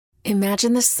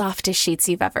Imagine the softest sheets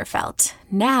you've ever felt.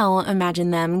 Now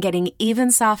imagine them getting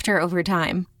even softer over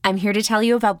time. I'm here to tell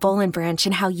you about Boll & Branch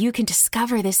and how you can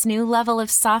discover this new level of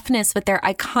softness with their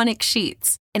iconic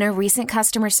sheets. In a recent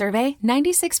customer survey,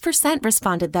 96%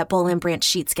 responded that Boll & Branch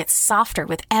sheets get softer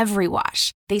with every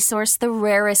wash. They source the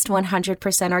rarest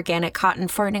 100% organic cotton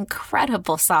for an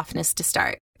incredible softness to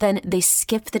start. Then they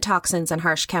skip the toxins and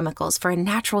harsh chemicals for a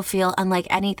natural feel unlike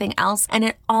anything else, and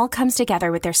it all comes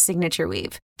together with their signature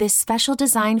weave. This special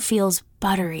design feels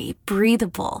buttery,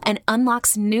 breathable, and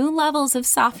unlocks new levels of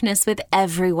softness with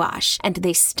every wash, and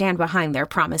they stand behind their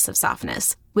promise of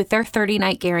softness. With their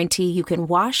 30-night guarantee, you can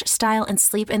wash, style, and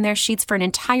sleep in their sheets for an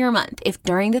entire month. If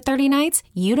during the 30 nights,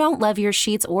 you don't love your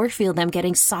sheets or feel them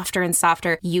getting softer and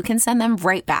softer, you can send them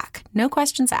right back. No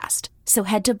questions asked. So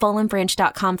head to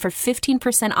bollandbranch.com for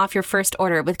 15% off your first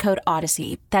order with code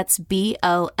Odyssey. That's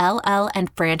BOLL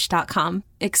and branch.com.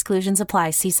 Exclusions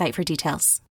apply. See site for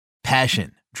details.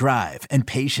 Passion, drive, and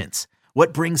patience.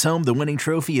 What brings home the winning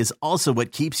trophy is also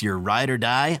what keeps your ride or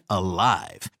die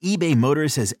alive. eBay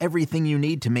Motors has everything you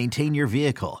need to maintain your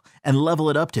vehicle and level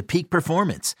it up to peak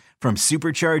performance. From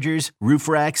superchargers, roof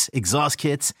racks, exhaust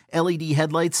kits, LED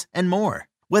headlights, and more.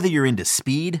 Whether you're into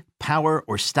speed, power,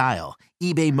 or style,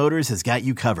 eBay Motors has got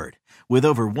you covered. With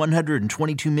over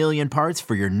 122 million parts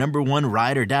for your number one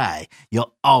ride or die,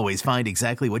 you'll always find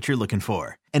exactly what you're looking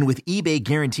for. And with eBay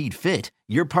Guaranteed Fit,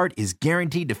 your part is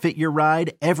guaranteed to fit your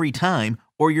ride every time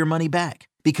or your money back.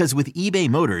 Because with eBay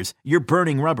Motors, you're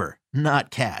burning rubber,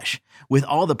 not cash. With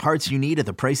all the parts you need at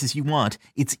the prices you want,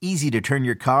 it's easy to turn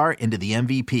your car into the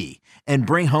MVP and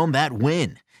bring home that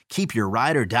win. Keep your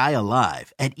ride or die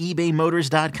alive at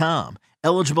ebaymotors.com.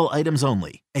 Eligible items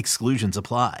only. Exclusions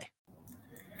apply.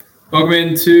 Welcome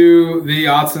into the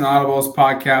Odds and Audibles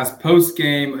podcast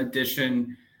post-game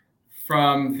edition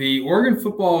from the Oregon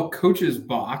football coaches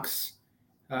box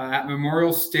at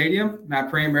Memorial Stadium.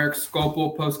 Matt Prehm, Eric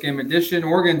Skopel, post-game edition.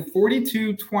 Oregon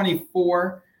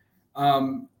 42-24.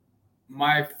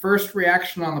 My first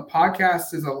reaction on the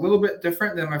podcast is a little bit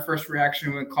different than my first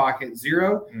reaction when clock hit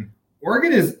zero.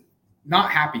 Oregon is not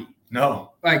happy.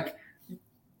 No. Like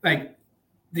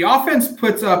the offense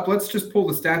puts up, let's just pull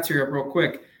the stats here up real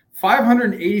quick.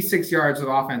 586 yards of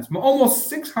offense, almost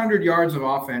 600 yards of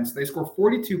offense. They score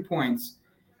 42 points.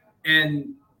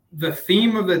 And the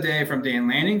theme of the day from Dan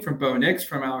Lanning, from Bo Nix,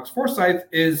 from Alex Forsyth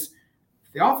is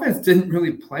the offense didn't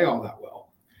really play all that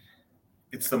well.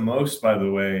 It's the most, by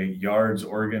the way, yards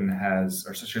Oregon has,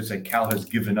 or I should say Cal has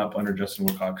given up under Justin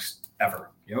Wilcox ever.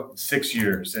 Yep. 6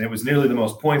 years. And it was nearly the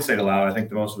most points they'd allowed. I think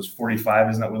the most was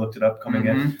 45, isn't that we looked it up coming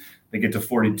in? They get to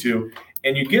 42.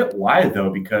 And you get why,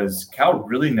 though, because Cal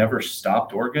really never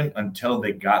stopped Oregon until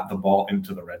they got the ball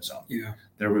into the red zone. Yeah.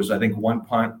 There was, I think, one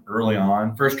punt early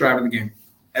on. First drive of the game.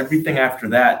 Everything after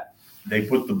that, they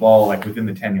put the ball like within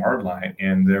the 10-yard line.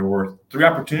 And there were 3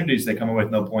 opportunities. They come away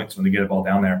with no points when they get a ball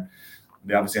down there.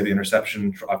 They obviously had the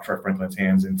interception off Troy Franklin's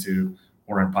hands into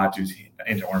Oren Patu's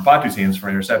hands for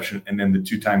interception. And then the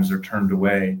 2 times they're turned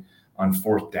away on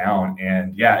 4th down.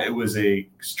 And, yeah, it was a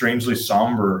strangely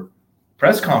somber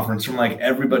press conference from like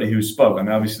everybody who spoke. I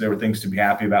mean, obviously there were things to be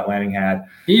happy about Lanning had.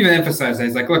 He even emphasized that.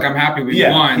 He's like, look, I'm happy we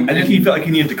won. I think he felt like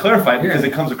he needed to clarify it because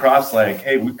it comes across like,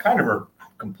 hey, we kind of are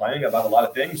complaining about a lot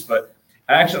of things. But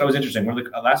actually, that was interesting. One of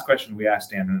the last question we asked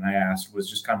Dan and I asked was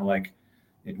just kind of like,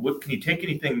 what can you take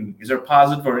anything? Is there a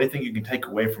positive or anything you can take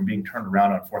away from being turned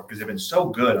around on 4th? Because they've been so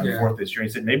good on 4th this year. He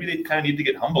said maybe they kind of need to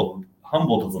get humbled a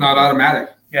little bit. It's not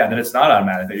automatic. Yeah, that it's not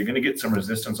automatic, that you're going to get some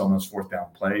resistance on those 4th down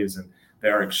plays. And they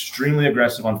are extremely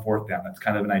aggressive on 4th down. That's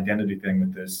kind of an identity thing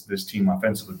with this team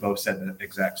offensively. Both said the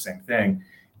exact same thing.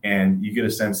 And you get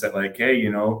a sense that, like, hey,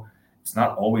 it's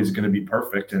not always going to be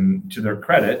perfect. And to their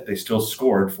credit, they still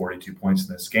scored 42 points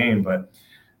in this game. But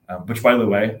which, by the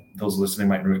way, those listening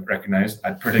might recognize,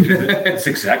 I predicted this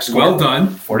exact score. Well done.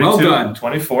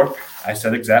 42-24. I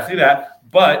said exactly that.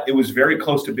 But it was very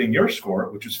close to being your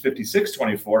score, which was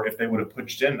 56-24, if they would have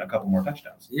pushed in a couple more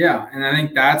touchdowns. Yeah, and I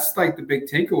think that's like the big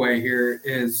takeaway here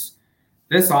is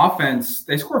this offense,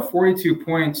 they score 42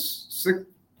 points,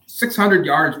 600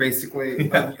 yards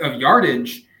basically of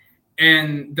yardage,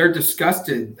 and they're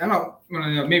disgusted. I don't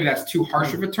know, maybe that's too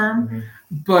harsh of a term,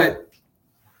 but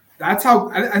that's how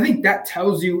I think that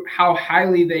tells you how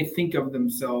highly they think of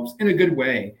themselves in a good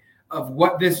way of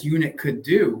what this unit could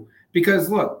do. Because,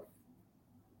 look,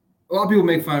 a lot of people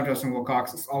make fun of Justin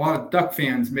Wilcox. A lot of Duck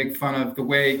fans make fun of the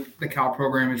way the Cal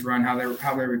program is run, how they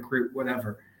recruit,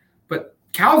 whatever. But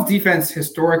Cal's defense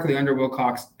historically under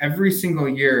Wilcox every single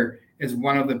year is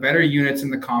one of the better units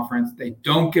in the conference. They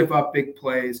don't give up big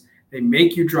plays. They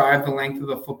make you drive the length of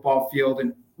the football field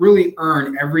and really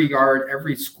earn every yard,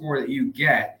 every score that you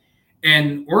get.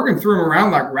 And Oregon threw them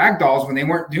around like rag dolls when they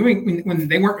weren't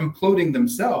imploding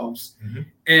themselves. Mm-hmm.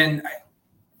 And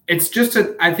it's just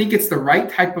I think it's the right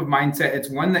type of mindset. It's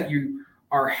one that you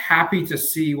are happy to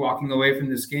see walking away from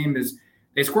this game. Is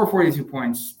they score 42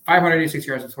 points, 586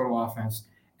 yards of total offense,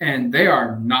 and they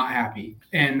are not happy.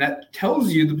 And that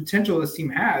tells you the potential this team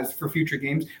has for future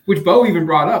games, which Bo even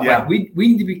brought up. Yeah. Like we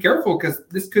need to be careful because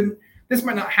this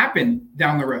might not happen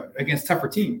down the road against tougher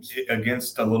teams.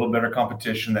 Against a little better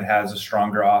competition that has a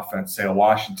stronger offense, say a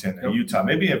Washington, a Utah,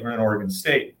 maybe even an Oregon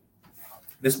State.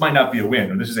 This might not be a win,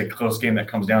 or this is a close game that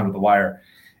comes down to the wire.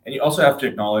 And you also have to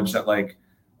acknowledge that, like,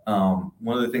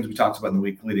 one of the things we talked about in the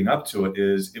week leading up to it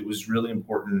is it was really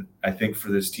important, I think,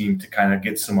 for this team to kind of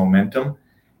get some momentum.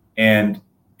 And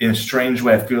in a strange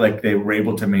way, I feel like they were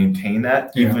able to maintain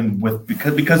that even with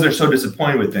because they're so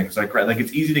disappointed with things. Like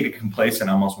it's easy to get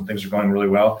complacent almost when things are going really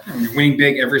well. And you're winning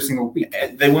big every single week.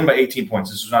 They win by 18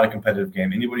 points. This was not a competitive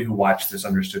game. Anybody who watched this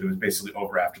understood it was basically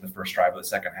over after the first drive of the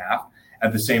second half.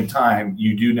 At the same time,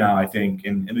 you do now, I think,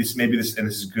 and at least maybe this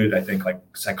is good, I think, like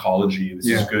psychology. This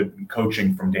is good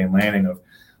coaching from Dan Lanning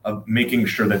of making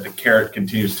sure that the carrot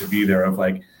continues to be there of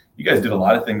like, you guys did a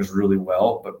lot of things really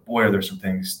well, but boy, are there some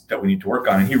things that we need to work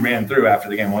on. And he ran through after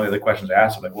the game. One of the other questions I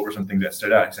asked was like, what were some things that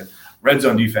stood out? He said, red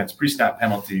zone defense, pre-snap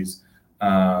penalties.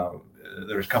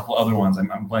 There's a couple other ones I'm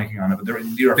blanking on it, but there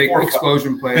are big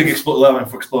explosion plays.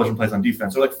 11 explosion plays on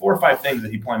defense. So like 4 or 5 things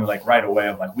that he pointed like right away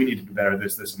of like, we need to do better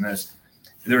this, and this.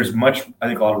 There is much, I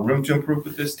think, a lot of room to improve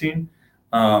with this team.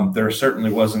 There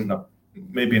certainly wasn't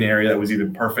maybe an area that was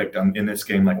even perfect in this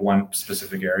game, like one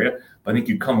specific area. But I think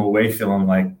you come away feeling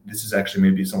like this is actually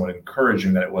maybe somewhat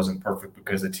encouraging that it wasn't perfect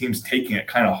because the team's taking it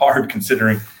kind of hard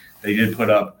considering they did put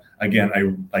up,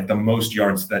 again, like the most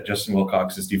yards that Justin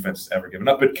Wilcox's defense has ever given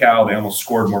up at Cal. They almost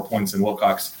scored more points than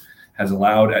Wilcox has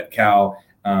allowed at Cal.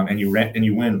 And you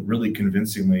win really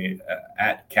convincingly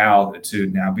at Cal to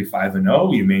now be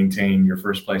 5-0. You maintain your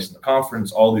first place in the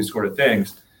conference, all these sort of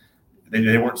things.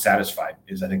 They weren't satisfied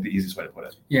is, I think, the easiest way to put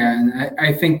it. Yeah, and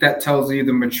I think that tells you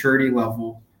the maturity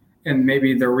level and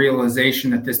maybe the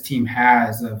realization that this team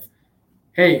has of,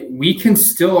 hey, we can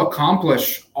still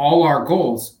accomplish all our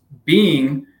goals,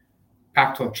 being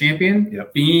Pac-12 champion,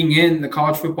 being in the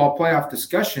college football playoff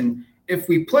discussion if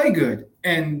we play good.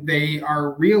 And they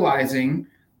are realizing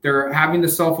they're having the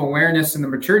self-awareness and the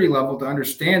maturity level to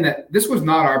understand that this was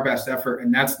not our best effort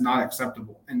and that's not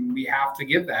acceptable. And we have to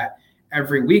give that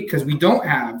every week because we don't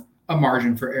have a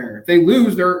margin for error. If they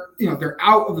lose, they're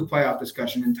out of the playoff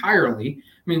discussion entirely.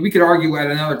 I mean, we could argue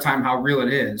at another time how real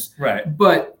it is. Right.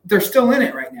 But they're still in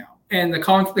it right now. And the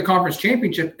conference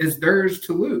championship is theirs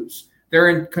to lose. They're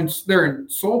in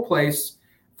sole place,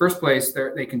 first place.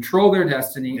 They control their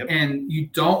destiny, and you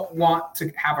don't want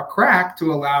to have a crack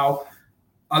to allow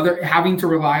having to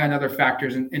rely on other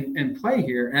factors in play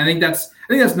here. And I think that's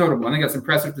notable. I think that's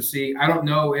impressive to see. I don't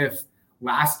know if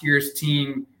last year's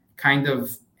team kind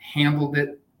of handled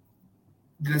it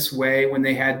this way when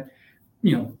they had,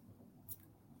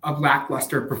 a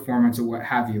lackluster performance or what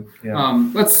have you.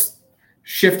 Yeah. Let's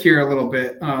shift here a little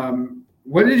bit.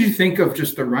 What did you think of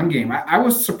just the run game? I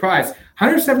was surprised.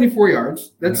 174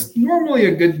 yards. That's normally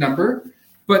a good number,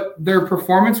 but their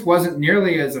performance wasn't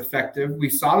nearly as effective.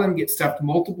 We saw them get stuffed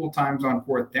multiple times on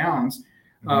fourth downs,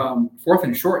 fourth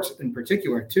and shorts in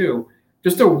particular too.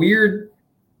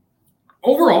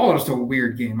 Overall, just a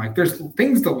weird game. Like there's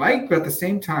things to like, but at the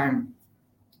same time,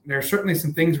 there's certainly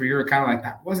some things where you're kind of like,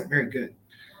 that wasn't very good.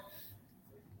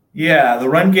 Yeah, the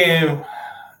run game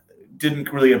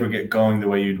didn't really ever get going the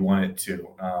way you'd want it to.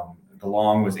 The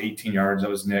long was 18 yards. That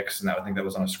was Nick's, and I think that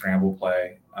was on a scramble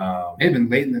play. It had been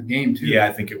late in the game, too. Yeah,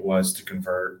 I think it was to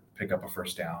convert, pick up a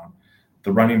first down.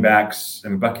 The running backs,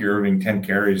 Bucky Irving, 10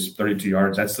 carries, 32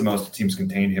 yards. That's the most the team's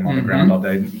contained him on the ground all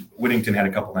day. Whittington had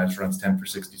a couple nice runs, 10 for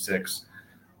 66.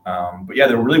 But yeah,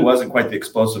 there really wasn't quite the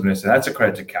explosiveness, and that's a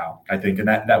credit to Cal, I think. And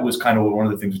that was kind of one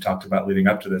of the things we talked about leading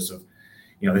up to this. Of,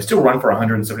 they still run for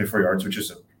 174 yards, which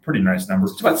is a pretty nice number.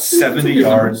 It's about 70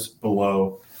 yards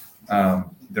below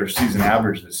their season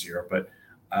average this year. But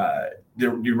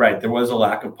you're right, there was a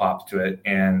lack of pop to it,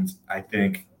 and I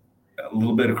think a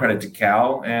little bit of credit to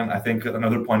Cal, and I think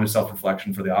another point of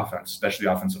self-reflection for the offense, especially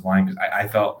the offensive line, because I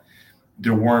felt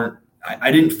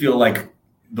I didn't feel like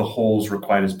the holes were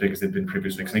quite as big as they've been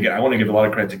previous weeks. And again, I want to give a lot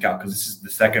of credit to Cal because this is the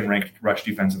second-ranked rush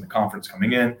defense in the conference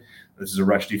coming in. This is a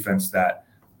rush defense that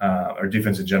our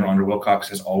defense in general under Wilcox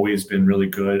has always been really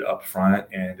good up front,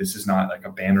 and this is not like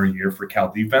a banner year for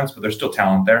Cal defense, but there's still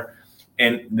talent there.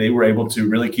 And they were able to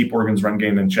really keep Oregon's run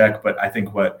game in check. But I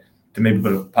think to maybe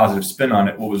put a positive spin on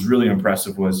it, what was really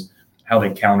impressive was how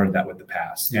they countered that with the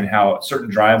pass and how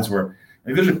certain drives where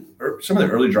I think some of the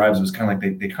early drives, it was kind of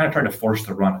like they kind of tried to force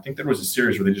the run. I think there was a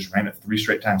series where they just ran it 3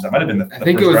 straight times. That might have been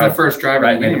the first drive,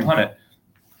 right? And they punt it.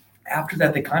 After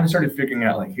that, they kind of started figuring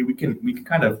out like, hey, we can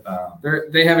kind of.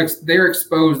 They're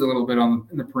exposed a little bit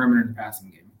in the perimeter in the passing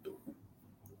game.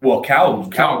 Well, Cal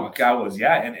was,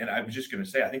 yeah, and I was just going to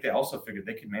say, I think they also figured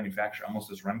they could manufacture almost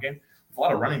this run game with a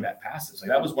lot of running back passes. Like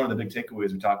that was one of the big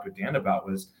takeaways we talked with Dan about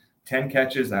was 10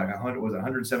 catches,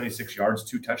 176 yards,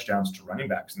 2 touchdowns to running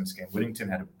backs in this game. Whittington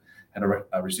had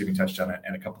a receiving touchdown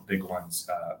and a couple big ones.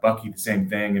 Bucky, the same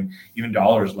thing, and even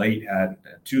Dollars late had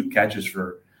 2 catches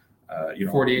for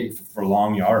 48 for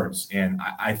long yards. And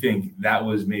I think that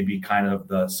was maybe kind of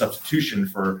the substitution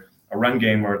for a run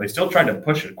game where they still tried to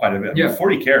push it quite a bit. Yeah.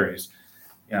 40 carries,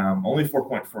 only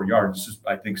 4.4 yards. This is,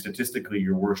 I think, statistically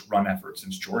your worst run effort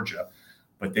since Georgia.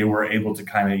 But they were able to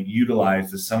kind of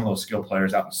utilize some of those skill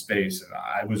players out in space. And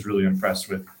I was really impressed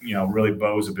with, really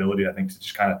Bo's ability, I think, to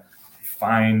just kind of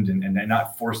find and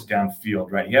not force it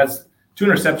downfield, right? He has 2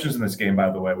 interceptions in this game,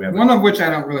 by the way. We have one of which I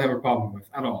don't really have a problem with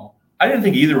at all. I didn't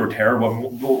think either were terrible.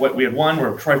 We had one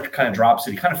where Troy kind of drops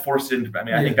it. He kind of forced it into.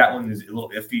 I think that one is a little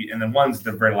iffy. And then one's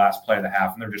the very last play of the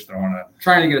half, and they're just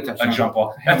trying to get a touchdown. A jump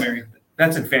ball.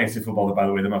 That's in fantasy football, by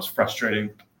the way, the most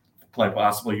frustrating play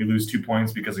possible. You lose 2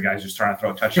 points because the guy's just trying to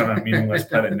throw a touchdown on a meaningless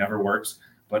play that never works.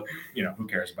 But who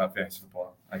cares about fantasy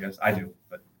football? I guess I do,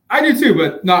 but I do too,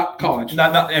 but not college.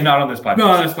 Not on this podcast. No,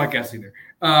 on this podcast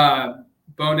either.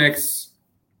 Bo Nix,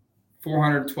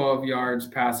 412 yards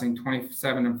passing,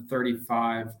 27 of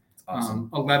 35.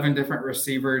 Awesome. 11 different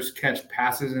receivers catch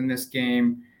passes in this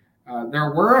game.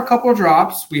 There were a couple of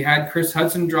drops. We had Chris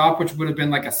Hudson drop, which would have been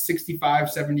like a 65,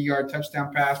 70-yard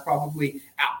touchdown pass, probably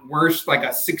at worst like a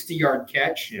 60-yard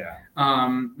catch. Yeah.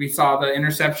 We saw the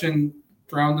interception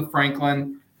thrown to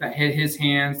Franklin that hit his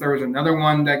hands. There was another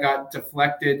one that got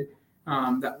deflected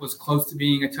that was close to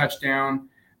being a touchdown.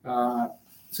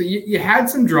 So you had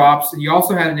some drops, and you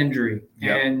also had an injury.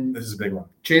 Yep, and this is a big one.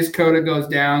 Chase Cota goes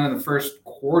down in the first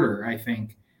quarter, I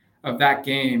think, of that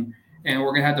game, and we're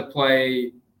going to have to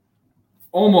play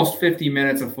almost 50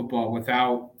 minutes of football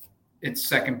without its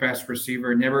second-best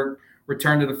receiver. Never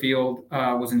returned to the field,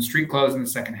 was in street clothes in the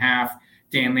second half.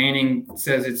 Dan Lanning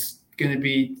says it's going to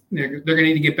be – they're going to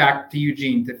need to get back to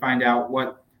Eugene to find out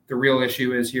what the real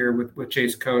issue is here with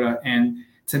Chase Cota. And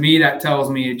to me, that tells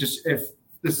me just if –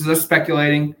 this is us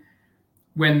speculating.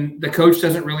 When the coach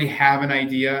doesn't really have an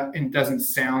idea and doesn't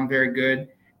sound very good,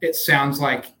 it sounds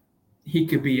like he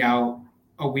could be out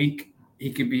a week.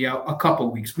 He could be out a couple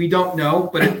weeks. We don't know,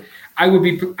 but I would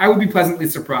be pleasantly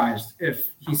surprised if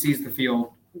he sees the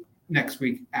field next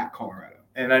week at Colorado.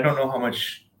 And I don't know how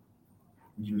much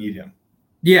you need him.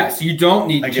 Yes, you don't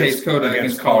need Chase Cota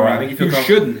against Colorado. You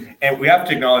shouldn't. And we have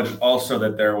to acknowledge also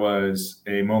that there was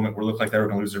a moment where it looked like they were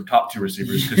going to lose their top 2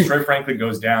 receivers because Troy Franklin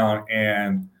goes down,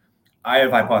 and I have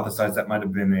hypothesized that might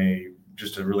have been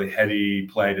just a really heady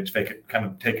play to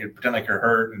pretend like you're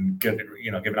hurt and give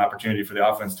an opportunity for the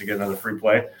offense to get another free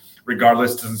play.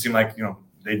 Regardless, it doesn't seem like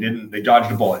they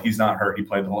dodged a bullet. He's not hurt. He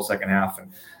played the whole second half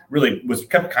and really was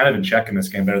kept kind of in check in this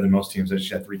game, better than most teams. They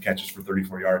just had 3 catches for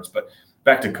 34 yards, but.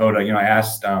 Back to Cota, I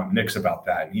asked Nix about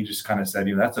that, and he just kind of said,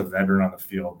 that's a veteran on the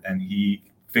field, and he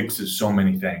fixes so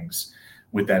many things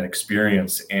with that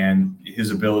experience and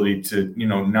his ability to,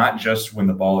 not just when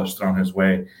the ball is thrown his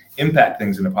way, impact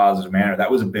things in a positive manner. That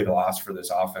was a big loss for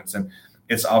this offense, and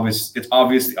it's obvious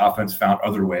the offense found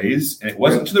other ways, and it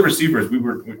wasn't to the receivers.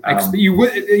 You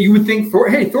would think,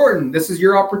 hey, Thornton, this is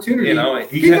your opportunity.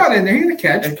 He got in there, he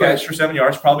had a catch for 7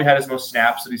 yards. Probably had his most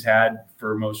snaps that he's had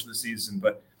for most of the season,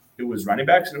 but. It was running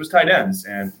backs and it was tight ends.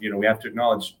 And, we have to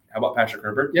acknowledge, how about Patrick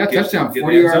Herbert? Yeah, touchdown,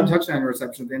 40-yard touchdown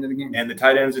reception at the end of the game. And the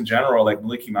tight ends in general, like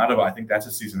Maliki Madova, I think that's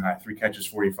a season high, 3 catches,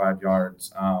 45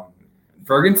 yards.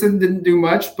 Ferguson didn't do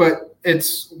much, but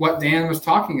it's what Dan was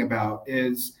talking about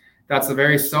is that's a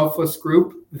very selfless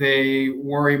group. They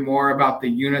worry more about the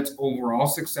unit's overall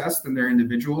success than their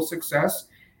individual success.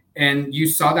 And you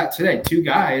saw that today. 2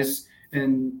 guys,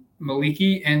 and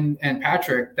Maliki and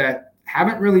Patrick, that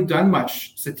haven't really done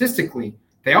much statistically.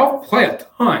 They all play a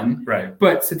ton, right?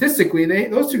 But statistically,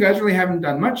 those 2 guys really haven't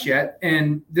done much yet.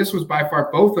 And this was by far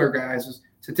both their guys,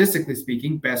 statistically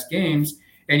speaking, best games.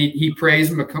 And he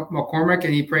praised McCormick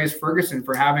and he praised Ferguson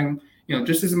for having,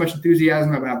 just as much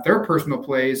enthusiasm about their personal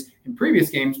plays in previous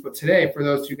games, but today for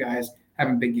those 2 guys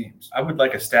having big games. I would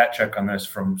like a stat check on this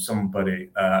from somebody.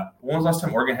 When was the last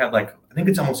time Oregon had I think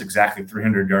it's almost exactly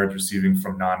 300 yards receiving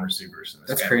from non-receivers in this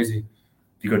That's game. Crazy.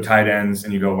 You go tight ends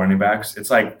and you go running backs.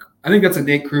 It's like I think that's a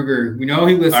Nate Kruger. We know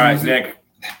he listens. All right, Nick.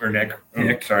 or Nick.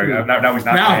 Nick. Sorry, now he's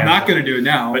not. Now I'm not going to do it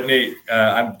now. But Nate,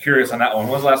 I'm curious on that one.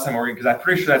 When was the last time Oregon? Because I'm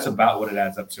pretty sure that's about what it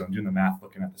adds up to. I'm doing the math,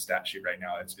 looking at the stat sheet right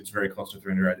now. It's very close to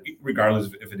 300 yards,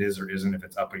 regardless if it is or isn't. If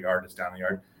it's up a yard, it's down a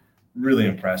yard. Really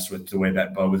impressed with the way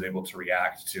that Bo was able to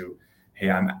react to, hey,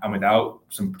 I'm without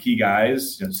some key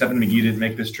guys. Seven McGee didn't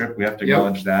make this trip. We have to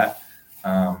acknowledge that.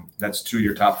 That's 2 of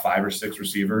your top 5 or 6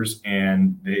 receivers,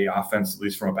 and the offense, at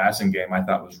least from a passing game, I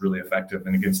thought was really effective.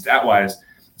 And again, stat-wise,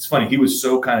 it's funny. He was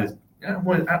so kind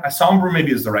of somber,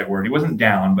 maybe is the right word. He wasn't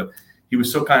down, but he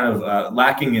was so kind of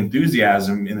lacking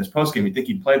enthusiasm in this postgame. You think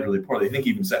he played really poorly. I think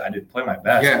he even said, "I didn't play my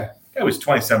best." Yeah. It was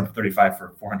 27 for 35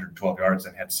 for 412 yards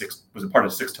and was a part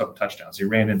of 6 total touchdowns. He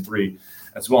ran in 3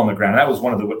 as well on the ground. That was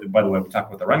one of the, by the way, we talked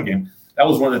about the run game. That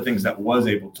was one of the things that was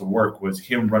able to work was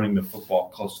him running the football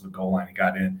close to the goal line. He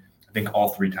got in, I think, all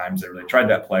 3 times they really tried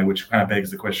that play, which kind of begs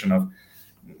the question of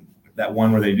that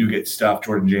one where they do get stuffed,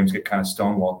 Jordan James get kind of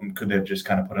stonewalled, and could they have just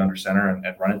kind of put it under center and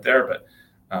run it there? But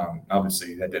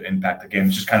obviously that didn't impact the game.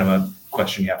 It's just kind of a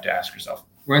question you have to ask yourself.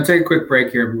 We're going to take a quick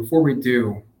break here. But before we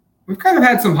do, we've kind of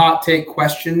had some hot take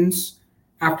questions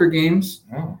after games.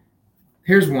 Oh.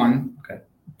 Here's one. Okay.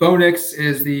 Bo Nix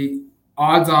is the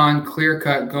odds-on,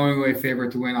 clear-cut, going-away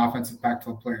favorite to win Offensive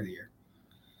Pac-12 Player of the Year.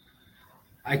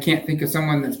 I can't think of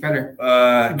someone that's better.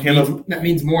 Caleb, that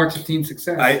means more to team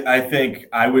success. I think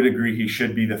I would agree he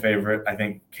should be the favorite. I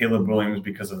think Caleb Williams,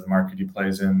 because of the market he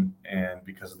plays in and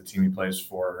because of the team he plays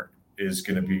for, is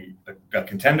going to be a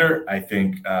contender. I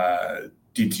think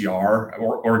DTR,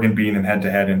 Oregon beating him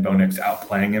head-to-head and Bo Nix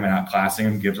outplaying him and outclassing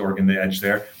him gives Oregon the edge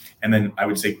there. And then I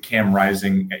would say Cam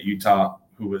Rising at Utah,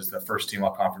 who was the first team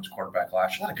all-conference quarterback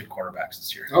last year. A lot of good quarterbacks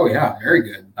this year. Oh, yeah, very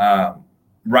good.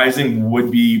 Rising would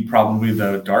be probably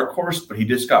the dark horse, but he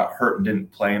just got hurt and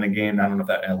didn't play in a game. I don't know if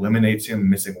that eliminates him,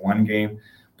 missing 1 game.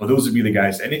 But those would be the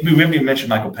guys. And we haven't even mentioned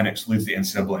Michael Penix, who leads the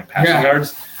NCAA in passing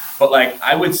yards. But,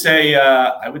 I would say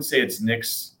it's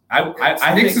Nix.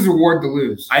 Nix's reward to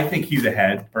lose. I think he's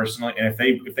ahead, personally. And if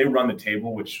they run the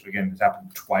table, which, again, has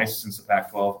happened twice since the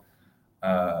Pac-12,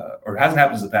 or it hasn't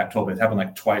happened since the Pac-12, but it's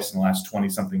happened twice in the last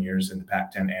 20-something years in the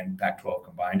Pac-10 and Pac-12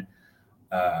 combined,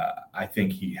 I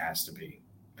think he has to be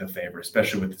the favorite,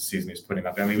 especially with the season he's putting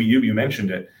up. I mean, you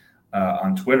mentioned it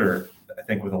on Twitter. I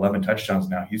think with 11 touchdowns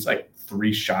now, he's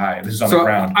 3 shy. This is on the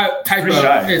ground.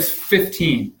 It's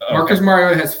 15. Okay. Marcus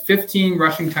Mariota has 15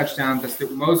 rushing touchdowns. That's the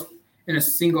most in a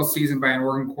single season by an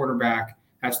Oregon quarterback.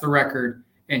 That's the record.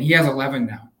 And he has 11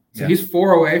 now. So he's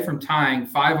 4 away from tying,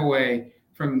 5 away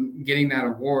from getting that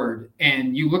award.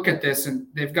 And you look at this, and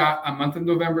they've got a month of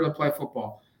November to play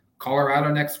football.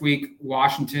 Colorado next week,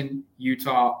 Washington,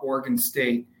 Utah, Oregon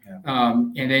State. Yeah.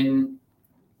 And then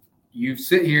you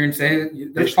sit here and say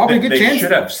there's probably a good chance. They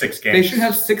should have 6 games. They should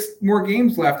have 6 more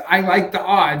games left. I like the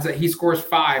odds that he scores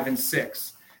 5 and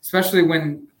 6, especially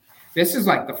when this is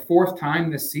the 4th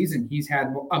time this season he's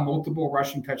had a multiple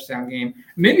rushing touchdown game.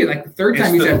 Maybe the 3rd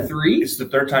time he's had 3. It's the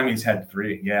 3rd time he's had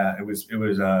 3. Yeah, it was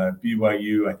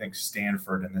BYU, I think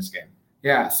Stanford in this game.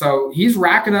 Yeah, so he's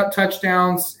racking up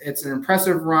touchdowns. It's an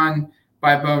impressive run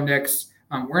by Bo Nix.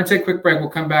 We're going to take a quick break. We'll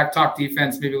come back, talk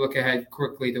defense, maybe look ahead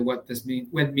quickly to what this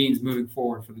means moving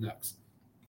forward for the Ducks.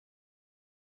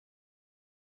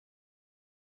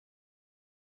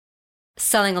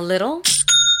 Selling a little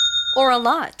or a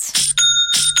lot?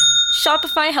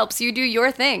 Shopify helps you do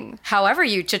your thing, however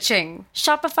you cha-ching.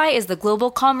 Shopify is the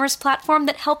global commerce platform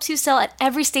that helps you sell at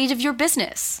every stage of your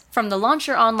business. From the launch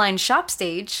your online shop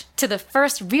stage, to the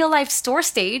first real-life store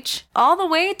stage, all the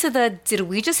way to the did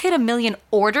we just hit 1 million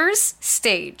orders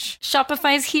stage.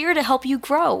 Shopify is here to help you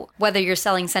grow. Whether you're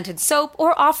selling scented soap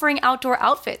or offering outdoor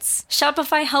outfits,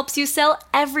 Shopify helps you sell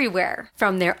everywhere.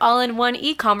 From their all-in-one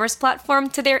e-commerce platform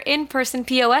to their in-person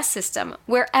POS system,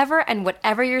 wherever and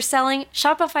whatever you're selling,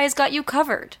 Shopify's got you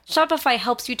covered. Shopify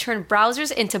helps you turn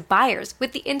browsers into buyers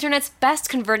with the internet's best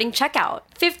converting checkout.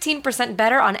 15%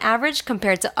 better on average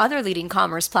compared to other leading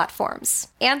commerce platforms.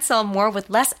 And sell more with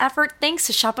less effort thanks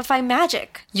to Shopify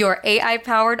Magic, your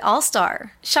AI-powered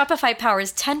all-star. Shopify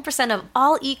powers 10% of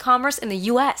all e-commerce in the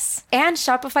U.S. And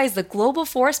Shopify is the global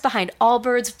force behind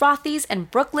Allbirds, Rothy's, and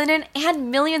Brooklinen,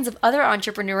 and millions of other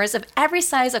entrepreneurs of every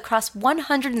size across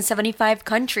 175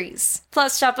 countries.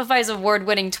 Plus, Shopify's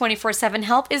award-winning 24/7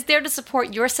 help is there to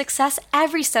support your success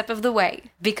every step of the way.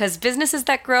 Because businesses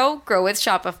that grow, grow with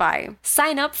Shopify.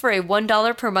 Sign up for a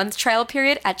 $1 per month trial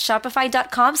period at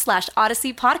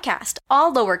shopify.com/Odyssey Podcast,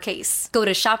 all lowercase. Go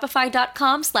to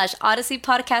shopify.com/Odyssey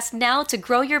Podcast now to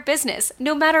grow your business,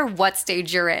 no matter what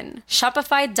stage you're in.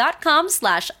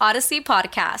 Shopify.com/Odyssey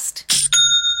Podcast.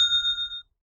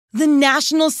 The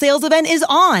national sales event is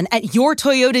on at your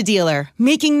Toyota dealer,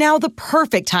 making now the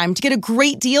perfect time to get a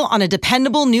great deal on a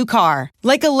dependable new car.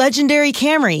 Like a legendary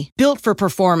Camry, built for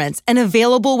performance and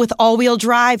available with all-wheel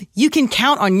drive, you can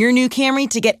count on your new Camry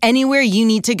to get anywhere you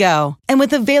need to go. And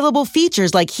with available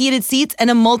features like heated seats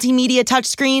and a multimedia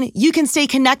touchscreen, you can stay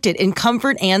connected in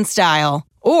comfort and style.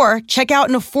 Or check out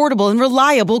an affordable and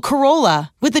reliable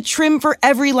Corolla with a trim for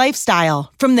every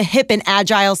lifestyle, from the hip and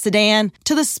agile sedan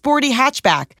to the sporty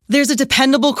hatchback. There's a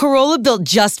dependable Corolla built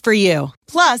just for you.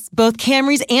 Plus, both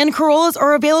Camrys and Corollas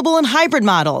are available in hybrid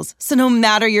models, so no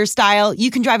matter your style,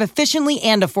 you can drive efficiently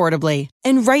and affordably.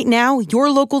 And right now, your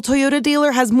local Toyota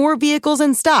dealer has more vehicles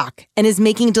in stock and is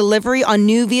making delivery on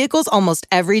new vehicles almost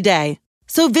every day.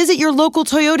 So visit your local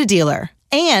Toyota dealer.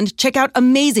 And check out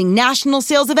amazing national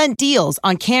sales event deals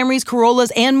on Camrys,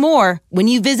 Corollas, and more when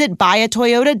you visit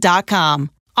buyatoyota.com.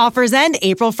 Offers end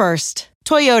April 1st.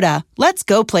 Toyota, let's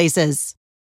go places.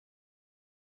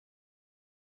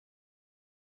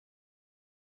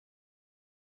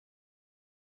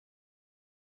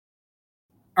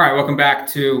 All right, welcome back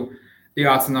to the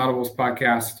Odds and Audibles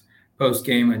podcast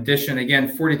post-game edition.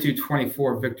 Again,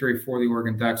 42-24 victory for the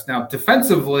Oregon Ducks. Now,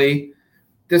 defensively,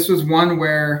 this was one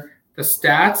where the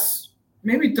stats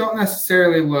maybe don't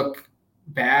necessarily look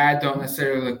bad, don't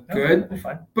necessarily look good,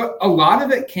 but a lot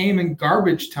of it came in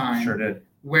garbage time. Sure did.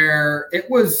 Where it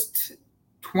was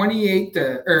 28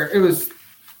 to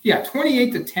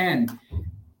 10,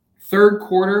 third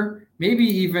quarter, maybe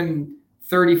even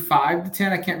 35 to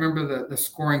 10. I can't remember the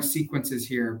scoring sequences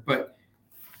here, but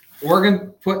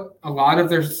Oregon put a lot of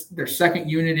their second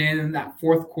unit in that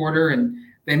fourth quarter, and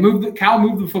Cal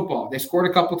moved the football. They scored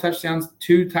a couple touchdowns,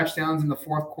 2 touchdowns in the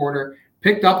fourth quarter,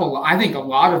 picked up a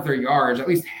lot of their yards, at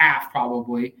least half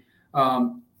probably.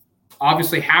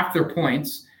 Obviously, half their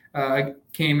points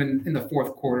came in the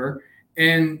fourth quarter.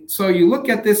 And so you look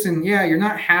at this and, you're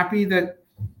not happy that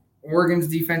Oregon's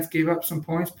defense gave up some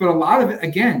points, but a lot of it,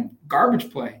 again,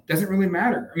 garbage play. Doesn't really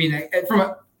matter. I mean,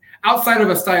 outside of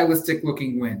a stylistic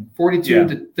looking win,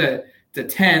 42 to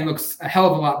 10 looks a hell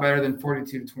of a lot better than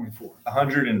 42 to 24.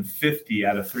 150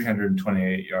 out of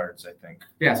 328 yards, I think.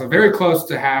 Yeah, so very close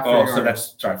to half. So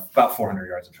that's about 400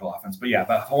 yards of total offense. But yeah,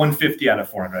 about 150 out of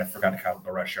 400. I forgot to count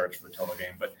the rush yards for the total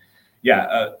game. But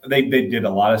they did a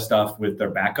lot of stuff with their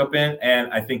backup in.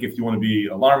 And I think if you want to be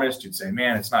alarmist, you'd say,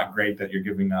 man, it's not great that you're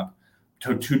giving up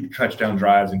 2 touchdown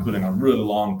drives, including a really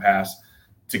long pass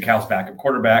to Cal's backup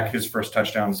quarterback. His first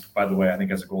touchdowns, by the way, I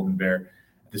think as a Golden Bear.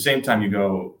 At the same time, you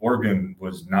go, Oregon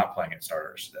was not playing at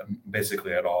starters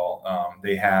basically at all.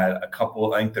 They had a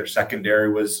couple, I think their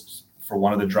secondary was for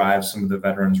one of the drives. Some of the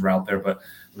veterans were out there, but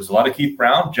it was a lot of Keith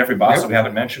Brown. Jeffrey Bossa, we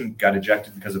haven't mentioned, got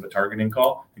ejected because of a targeting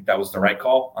call. I think that was the right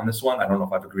call on this one. I don't know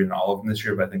if I've agreed on all of them this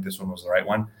year, but I think this one was the right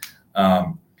one.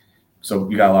 So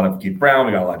we got a lot of Keith Brown.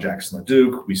 We got a lot of Jackson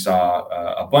LeDuc. We saw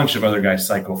a bunch of other guys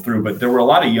cycle through, but there were a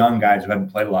lot of young guys who hadn't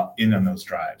played a lot on those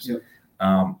drives. Yep.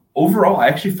 Overall, I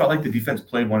actually felt like the defense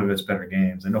played one of its better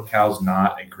games. I know Cal's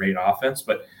not a great offense,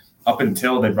 but up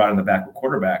until they brought in the backup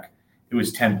quarterback, it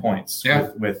was 10 points.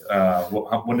 Yeah.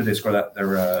 When did they score that?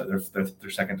 Their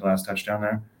second to last touchdown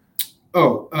there?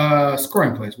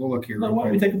 Scoring plays. We'll look here. Why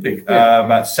don't we take a peek?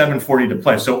 About 7:40 to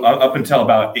play. So up until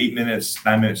about 9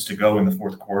 minutes to go in the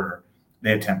fourth quarter, they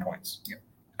had 10 points. Yeah.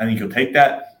 I think you'll take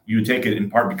that. You would take it in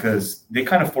part because they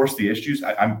kind of forced the issues.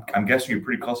 I'm guessing you're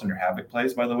pretty close on your havoc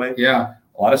plays, by the way. Yeah.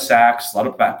 A lot of sacks, a lot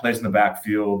of back plays in the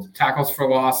backfield. Tackles for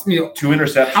loss. 2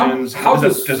 interceptions.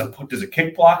 Does a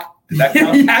kick block? Does that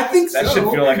count? Yeah, I think so. That should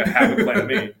feel like a havoc play to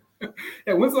me.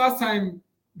 Yeah, when's the last time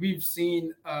we've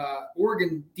seen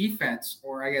Oregon defense,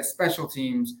 or I guess special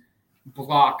teams,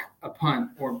 block a punt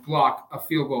or block a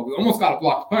field goal? We almost got a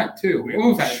blocked punt, too. We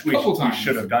almost had it a couple times. We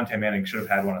should have. Dante Manning should have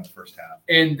had one in the first half.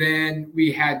 And then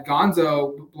we had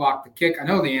Gonzo block the kick. I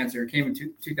know the answer. It came in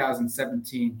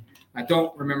 2017. I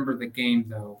don't remember the game,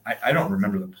 though. I don't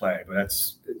remember the play, but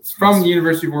it's from the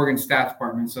University of Oregon stats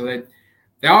department, so they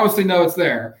obviously know it's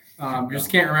there.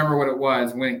 Just can't remember what it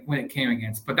was when it came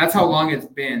against. But that's how long it's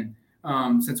been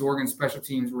since Oregon special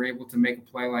teams were able to make a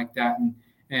play like that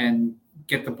and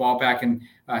get the ball back. And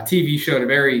TV showed a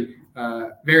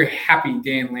very happy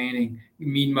Dan Lanning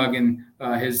mean mugging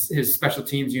his special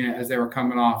teams unit as they were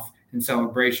coming off in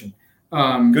celebration.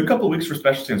 Good couple of weeks for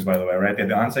special teams, by the way, right? They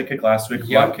had the onside kick last week,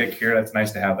 block kick here. That's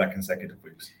nice to have that consecutive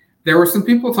weeks. There were some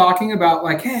people talking about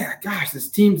like, hey, gosh, this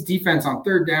team's defense on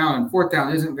third down and fourth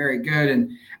down isn't very good.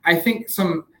 And I think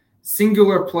some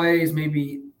singular plays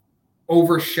maybe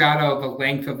overshadow the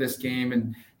length of this game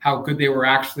and how good they were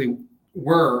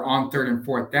on third and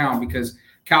fourth down, because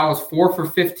Cal was 4 for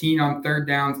 15 on third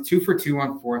downs, 2 for 2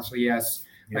 on fourth. So yes,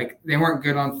 like they weren't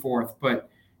good on fourth, but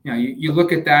You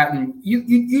look at that and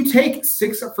you take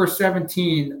 6 for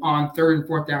 17 on 3rd and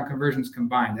 4th down conversions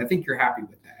combined. I think you're happy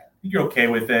with that. You're okay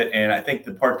with it. And I think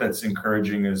the part that's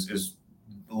encouraging is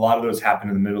a lot of those happen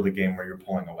in the middle of the game where you're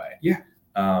pulling away. Yeah.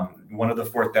 One of the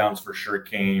 4th downs for sure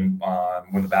came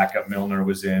when the backup Milner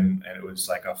was in, and it was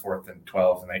like a 4th and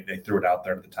 12, and they threw it out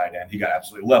there to the tight end. He got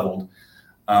absolutely leveled.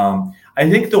 I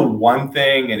think the one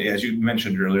thing, and as you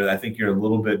mentioned earlier, I think you're a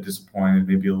little bit disappointed,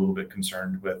 maybe a little bit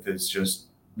concerned with, is just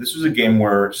this was a game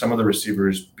where some of the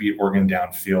receivers beat Oregon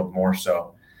downfield more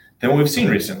so than what we've seen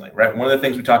recently, right? One of the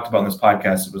things we talked about in this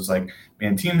podcast was like,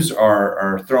 man, teams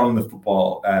are throwing the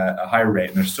football at a high rate,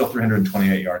 and there's still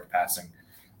 328 yards passing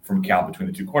from Cal between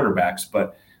the two quarterbacks.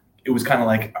 But it was kind of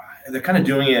like they're kind of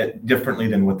doing it differently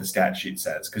than what the stat sheet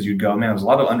says, because you'd go, man, there's a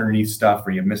lot of underneath stuff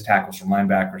where you have missed tackles from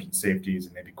linebackers and safeties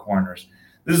and maybe corners.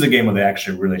 This is a game where they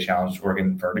actually really challenged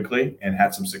Oregon vertically and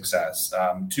had some success.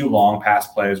 2 long pass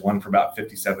plays, one for about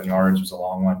 57 yards was a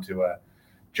long one to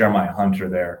Jeremiah Hunter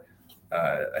there.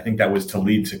 I think that was to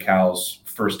lead to Cal's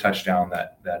first touchdown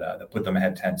that put them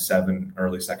ahead 10-7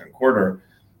 early second quarter.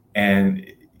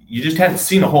 And you just hadn't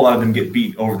seen a whole lot of them get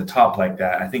beat over the top like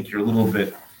that. I think you're a little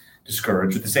bit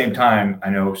discouraged. At the same time,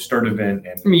 I know Sturdivant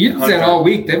and you Hunter, said all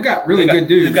week they've got good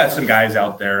dudes. They've got some guys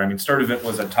out there. I mean, Sturdivant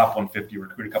was a top 150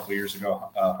 recruit a couple of years ago.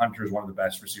 Hunter is one of the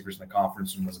best receivers in the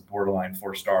conference and was a borderline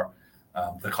 4-star.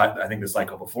 I think the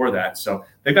cycle before that. So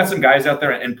they've got some guys out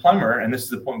there. And Plummer, and this is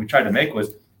the point we tried to make,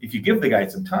 was if you give the guy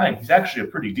some time, he's actually a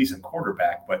pretty decent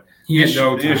quarterback. But the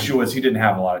issue was he didn't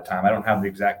have a lot of time. I don't have the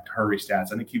exact hurry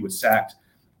stats. I think he was sacked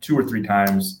 2 or 3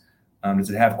 times.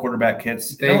 Does it have quarterback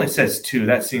hits? It only says 2.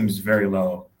 That seems very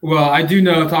low. Well, I do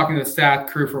know, talking to the stat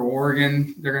crew for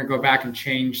Oregon, they're going to go back and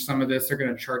change some of this. They're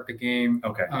going to chart the game.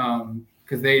 Okay.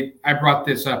 Because I brought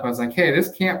this up. I was like, hey,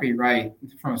 this can't be right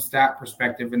from a stat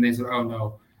perspective. And they said, oh,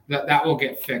 no, that will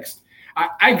get fixed.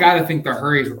 I got to think the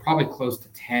hurries were probably close to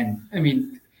 10. I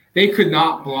mean, they could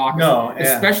not block. No,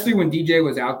 especially when DJ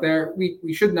was out there.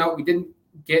 We should know we didn't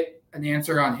get an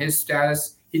answer on his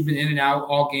status. He'd been in and out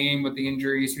all game with the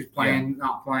injuries. He was playing,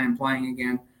 not playing, playing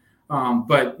again.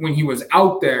 But when he was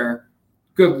out there,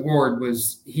 good Lord,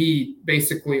 was he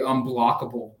basically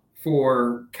unblockable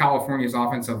for California's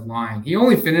offensive line. He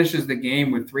only finishes the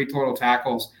game with 3 total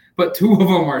tackles, but 2 of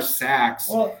them are sacks.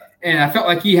 Well, and I felt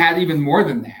like he had even more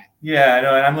than that. Yeah, I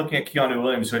know. And I'm looking at Keanu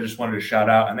Williams, so I just wanted to shout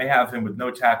out. And they have him with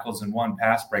no tackles and 1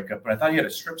 pass breakup. But I thought he had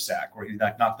a strip sack where he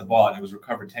knocked the ball and it was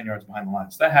recovered 10 yards behind the line.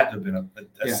 So that had to have been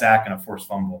a sack and a forced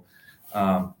fumble.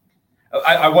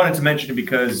 I wanted to mention it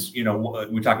because,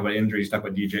 we talk about injuries, talk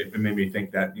about DJ. It made me think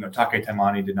that, Take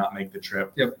Taimani did not make the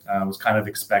trip. Yep. It was kind of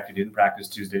expected. He didn't practice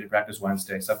Tuesday, didn't practice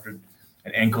Wednesday, suffered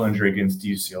an ankle injury against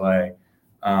UCLA.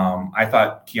 I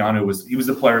thought Keanu was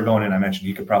the player going in. I mentioned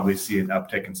he could probably see an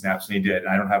uptick in snaps, and he did. And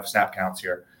I don't have snap counts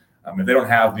here. If they don't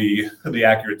have the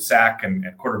accurate sack and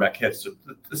quarterback hits,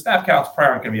 the snap counts probably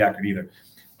aren't going to be accurate either.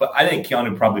 But I think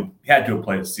Keanu probably had to have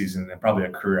played this season and probably a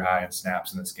career high in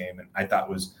snaps in this game. And I thought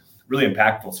was really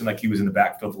impactful. It seemed like he was in the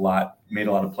backfield a lot, made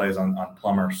a lot of plays on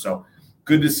Plummer. So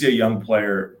good to see a young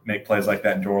player make plays like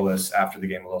that. Dorless after the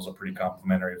game was also pretty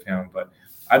complimentary of him. But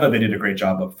I thought they did a great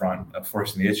job up front of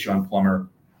forcing the issue on Plummer.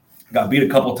 Got beat a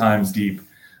couple times deep,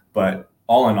 but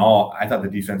all in all, I thought the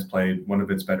defense played one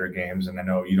of its better games. And I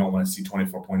know you don't want to see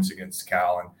 24 points against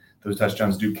Cal, and those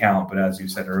touchdowns do count. But as you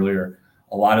said earlier,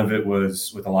 a lot of it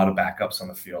was with a lot of backups on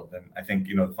the field. And I think,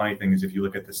 the funny thing is if you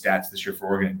look at the stats this year for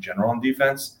Oregon in general on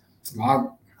defense,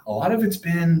 a lot of it's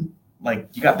been like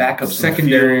you got backups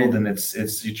secondary, and it's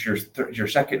your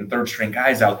second and third string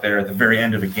guys out there at the very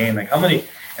end of a game. Like how many,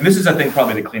 and this is I think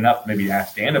probably to clean up, maybe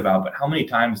ask Dan about, but how many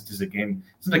times does a game?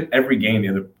 It seems like every game the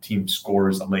other team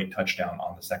scores a late touchdown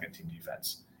on the second team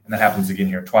defense, and that happens again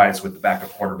here twice with the backup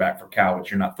quarterback for Cal,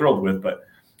 which you're not thrilled with, but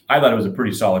I thought it was a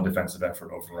pretty solid defensive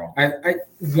effort overall. I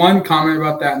one comment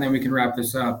about that, and then we can wrap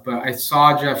this up. But I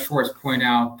saw Jeff Schwartz point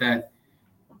out that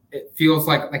it feels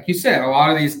like you said, a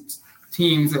lot of these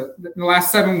teams, the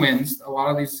last 7 wins, a lot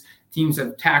of these teams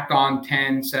have tacked on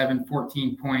 10, 7,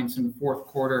 14 points in the fourth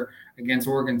quarter against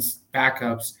Oregon's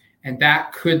backups. And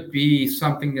that could be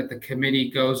something that the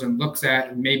committee goes and looks at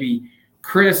and maybe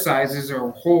criticizes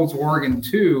or holds Oregon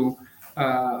to.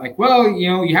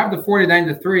 You have the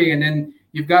 49-3, and then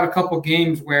you've got a couple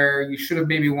games where you should have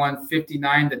maybe won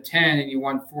 59-10 and you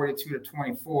won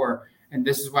 42-24. And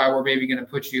this is why we're maybe going to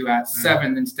put you at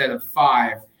 7 instead of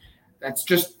 5. That's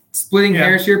just splitting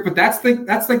hairs here, but that's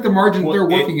like the margin they're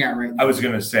working at right now. I was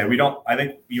going to say, I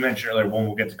think you mentioned earlier when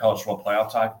we'll get to college football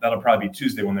playoff talk, that'll probably be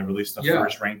Tuesday when they release the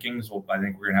first rankings. I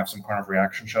think we're going to have some kind of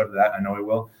reaction show to that. I know we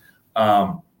will.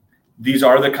 these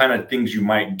are the kind of things you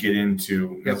might get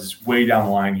into this way down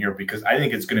the line here, because I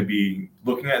think it's going to be,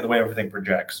 looking at the way everything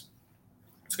projects,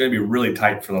 it's going to be really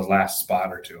tight for those last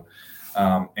spot or two.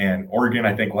 And Oregon,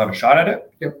 I think, will have a shot at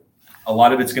it. Yep. A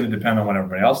lot of it's going to depend on what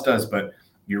everybody else does, but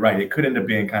you're right. It could end up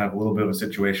being kind of a little bit of a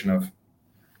situation of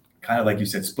kind of, like you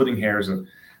said, splitting hairs, of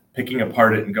picking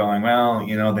apart it and going, well,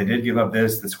 you know, they did give up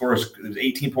this. The score was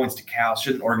 18 points to Cal.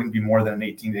 Shouldn't Oregon be more than an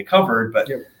 18 they covered? But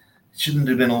it shouldn't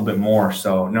have been a little bit more.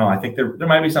 So, no, I think there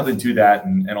might be something to that.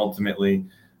 And ultimately,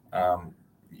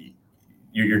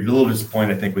 you're a little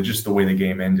disappointed, I think, with just the way the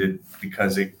game ended,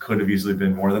 because it could have easily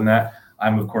been more than that.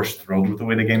 I'm, of course, thrilled with the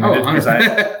way the game ended, because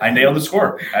I nailed the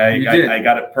score. I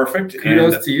got it perfect.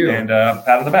 Kudos to you. And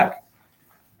pat on the back.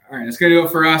 All right, that's going to do it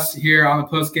for us here on the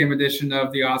post-game edition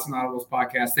of the Odds and Audibles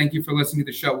podcast. Thank you for listening to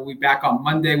the show. We'll be back on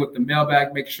Monday with the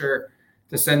mailbag. Make sure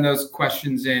to send those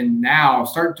questions in now.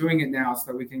 Start doing it now so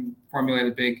that we can formulate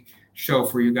a big show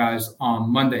for you guys on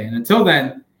Monday. And until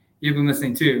then, you've been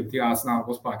listening to the Odds and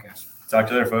Audibles podcast. Talk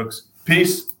to you there, folks.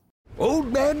 Peace.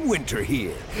 Old Man Winter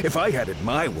here. If I had it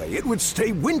my way, it would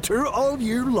stay winter all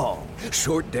year long.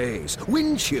 Short days,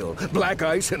 wind chill, black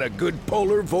ice, and a good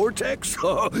polar vortex.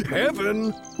 Oh,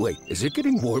 heaven. Wait, is it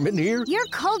getting warm in here? Your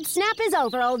cold snap is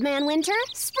over, Old Man Winter.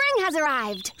 Spring has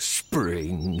arrived.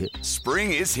 Spring.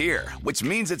 Spring is here, which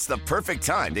means it's the perfect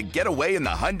time to get away in the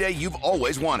Hyundai you've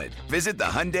always wanted. Visit the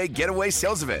Hyundai Getaway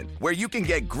Sales Event, where you can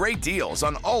get great deals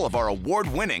on all of our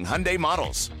award-winning Hyundai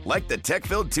models, like the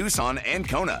tech-filled Tucson and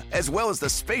Kona, as well as the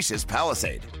spacious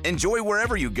Palisade. Enjoy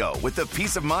wherever you go with the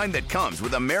peace of mind that comes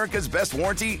with America's best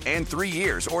warranty and 3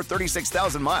 years or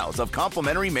 36,000 miles of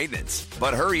complimentary maintenance.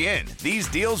 But hurry in, these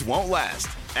deals won't last.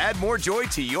 Add more joy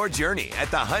to your journey at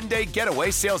the Hyundai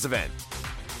Getaway Sales Event.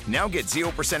 Now get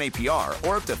 0% APR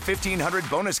or up to $1,500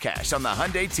 bonus cash on the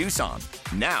Hyundai Tucson.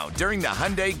 Now during the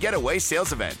Hyundai Getaway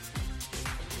Sales Event.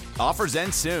 Offers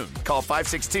end soon. Call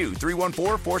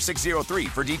 562-314-4603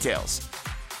 for details.